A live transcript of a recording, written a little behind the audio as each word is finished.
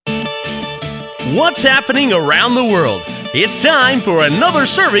What's happening around the world? It's time for another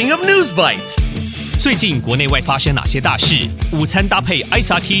serving of News Bites. 最近国内外发生哪些大事？午餐搭配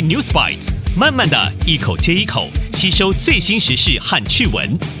ICT News Bites， 慢慢的一口接一口吸收最新时事和趣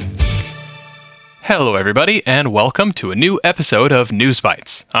闻。Hello, everybody, and welcome to a new episode of News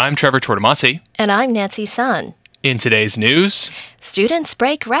Bites. I'm Trevor Tortomasi. And I'm Nancy Sun. In today's news, Students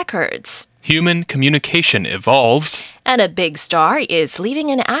break records. Human communication evolves. And a big star is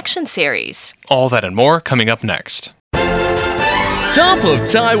leaving an action series. All that and more coming up next. Top of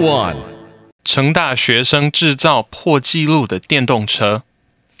Taiwan. 成大學生製造破紀錄的電動車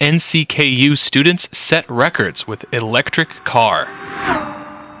NCKU students set records with electric car.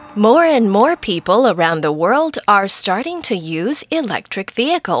 More and more people around the world are starting to use electric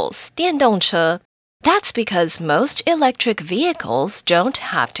vehicles, 電動車. That's because most electric vehicles don't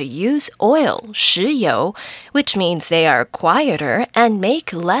have to use oil, 石油, which means they are quieter and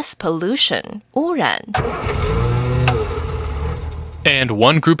make less pollution, 污染. And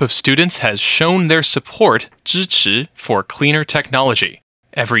one group of students has shown their support, 支持, for cleaner technology.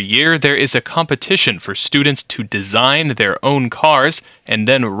 Every year, there is a competition for students to design their own cars and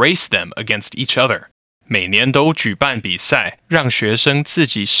then race them against each other. 每年都舉辦比賽，讓學生自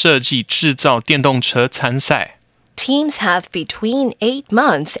己設計製造電動車參賽。Teams have between 8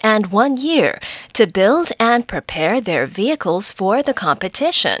 months and 1 year to build and prepare their vehicles for the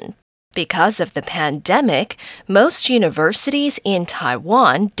competition. Because of the pandemic, most universities in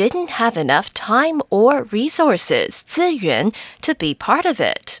Taiwan didn't have enough time or resources, 资源, to be part of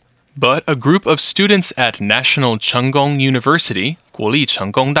it. But a group of students at National Cheng Kung University, 国立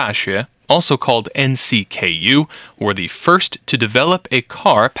成功大學, also called NCKU, were the first to develop a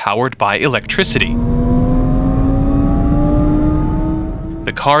car powered by electricity.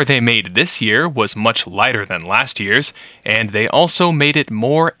 The car they made this year was much lighter than last year's, and they also made it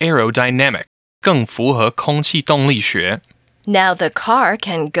more aerodynamic, 更符合空氣動力學. Now the car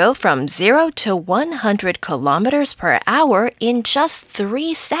can go from 0 to 100 kilometers per hour in just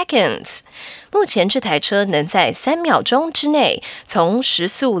 3 seconds. 目前这台车能在3秒鐘之內從時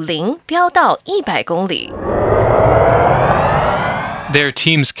速0飆到100公里。Their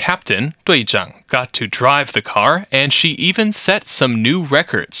team's captain, 隊長, got to drive the car, and she even set some new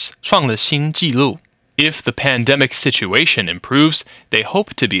records, 創了新紀錄. If the pandemic situation improves, they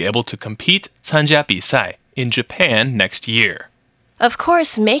hope to be able to compete 參加比賽 in Japan next year. Of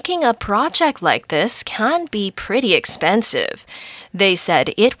course, making a project like this can be pretty expensive. They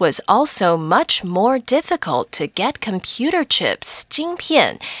said it was also much more difficult to get computer chips, 晶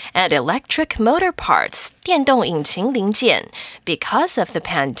片, and electric motor parts, 電動引擎零件, because of the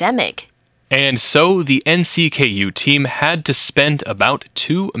pandemic. And so the NCKU team had to spend about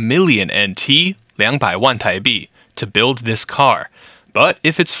 2 million NT, 200萬台幣, to build this car. But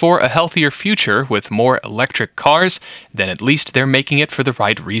if it's for a healthier future with more electric cars, then at least they're making it for the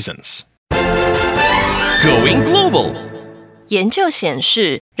right reasons. Going global. 研究显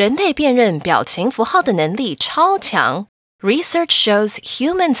示，人类辨认表情符号的能力超强。Research shows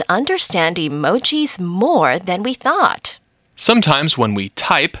humans understand emojis more than we thought. Sometimes when we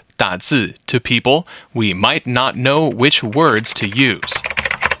type 打字 to people, we might not know which words to use.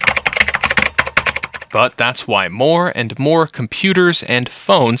 But that's why more and more computers and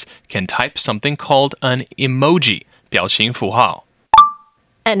phones can type something called an emoji, 表情符号.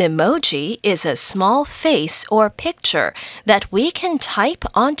 An emoji is a small face or picture that we can type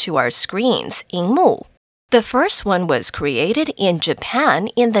onto our screens, 荧幕. The first one was created in Japan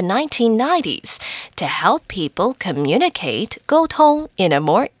in the 1990s to help people communicate, 沟通, in a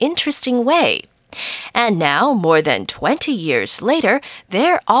more interesting way. And now, more than 20 years later,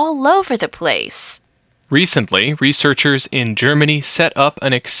 they're all over the place. Recently, researchers in Germany set up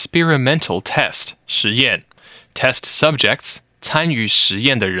an experimental test, 实验. Test subjects, 参與實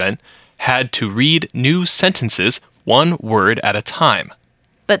驗的人, had to read new sentences 1 word at a time.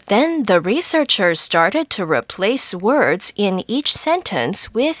 But then the researchers started to replace words in each sentence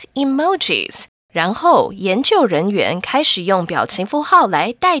with emojis. 然後研究人員開始用表情符號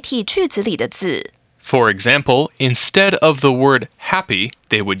來代替句子裡的字。For example, instead of the word happy,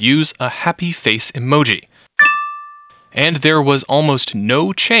 they would use a happy face emoji. And there was almost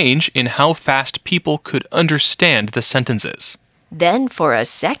no change in how fast people could understand the sentences. Then for a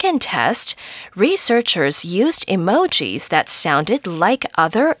second test, researchers used emojis that sounded like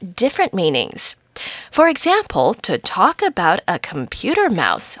other different meanings. For example, to talk about a computer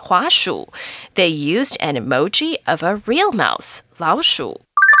mouse, 滑鼠, they used an emoji of a real mouse, 老鼠.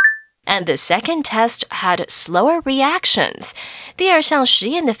 And the second test had slower reactions. 第二项实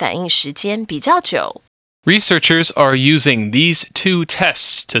验的反应时间比较久. Researchers are using these two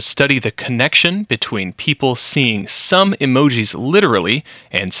tests to study the connection between people seeing some emojis literally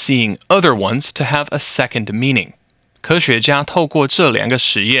and seeing other ones to have a second meaning. 科学家透过这两个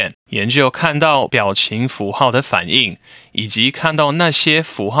实验，研究看到表情符号的反应，以及看到那些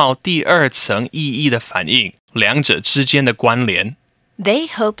符号第二层意义的反应，两者之间的关联。They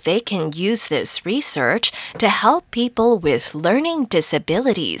hope they can use this research to help people with learning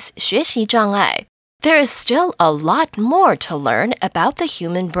disabilities, 学习障碍。There is still a lot more to learn about the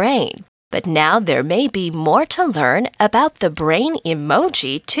human brain, but now there may be more to learn about the brain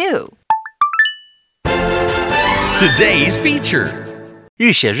emoji too. Today's feature.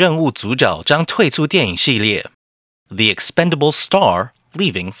 浴血任务主角将退出电影系列 The Expendables star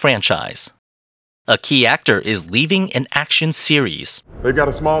leaving franchise. A key actor is leaving an action series. They've got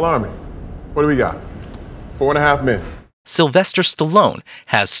a small army. What do we got? 4.5 men. Sylvester Stallone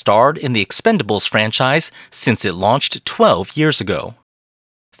has starred in the Expendables franchise since it launched 12 years ago.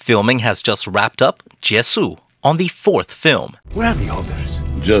 Filming has just wrapped up 结束 on the fourth film. Where are the others?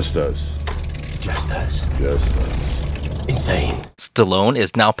 Just us. Just us. Just us. Insane. Stallone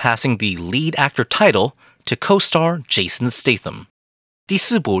is now passing the lead actor title to co-star Jason Statham. 第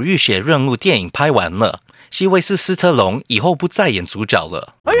四部浴血任务电影拍完了，希维斯·斯特龙以后不再演主角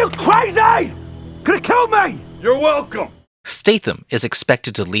了。Are you crazy? Could kill me! You're welcome. Statham is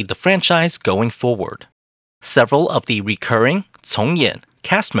expected to lead the franchise going forward. Several of the recurring 重演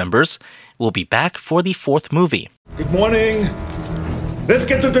cast members will be back for the fourth movie. Good morning. Let's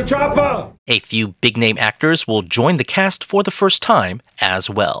get to the chopper. A few big-name actors will join the cast for the first time as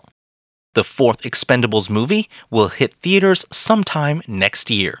well. The fourth Expendables movie will hit theaters sometime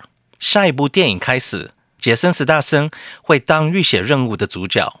next year. 下一部电影开始，杰森·斯大森会当浴血任务的主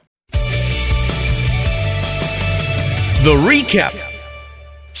角。The recap.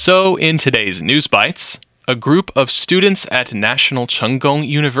 So, in today's News Bites, a group of students at National Cheng Kung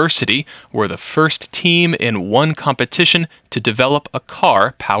University were the first team in one competition to develop a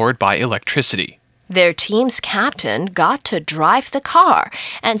car powered by electricity. Their team's captain got to drive the car,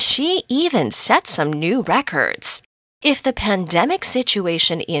 and she even set some new records. If the pandemic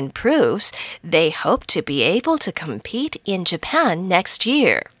situation improves, they hope to be able to compete in Japan next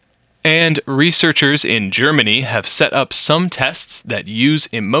year. And researchers in Germany have set up some tests that use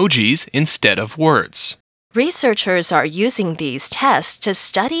emojis instead of words. Researchers are using these tests to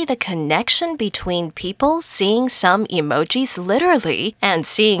study the connection between people seeing some emojis literally and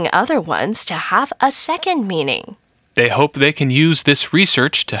seeing other ones to have a second meaning. They hope they can use this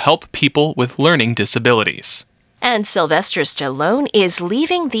research to help people with learning disabilities. And Sylvester Stallone is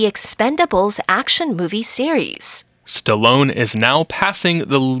leaving the Expendables action movie series. Stallone is now passing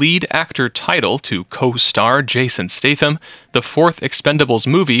the lead actor title to co-star Jason Statham. The fourth Expendables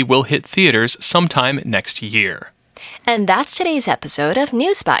movie will hit theaters sometime next year. And that's today's episode of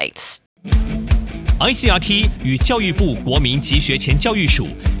News Bites. ICRT 与教育部国民及学前教育署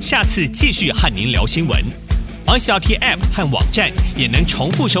下次继续和您聊新闻。ICRT App 和网站也能重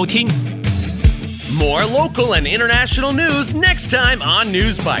复收听。More local and international news next time on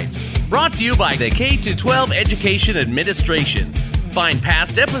News Bites. Brought to you by the K-12 Education Administration. Find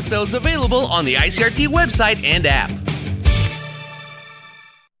past episodes available on the ICRT website and app.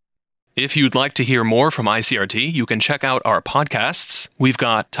 If you'd like to hear more from ICRT, you can check out our podcasts. We've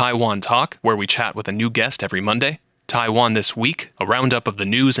got Taiwan Talk, where we chat with a new guest every Monday. Taiwan This Week, a roundup of the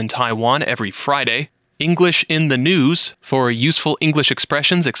news in Taiwan every Friday. English in the News, for useful English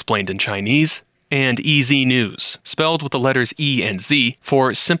expressions explained in Chinese. And EZ News, spelled with the letters E and Z,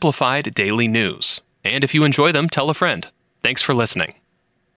 for simplified daily news. And if you enjoy them, tell a friend. Thanks for listening.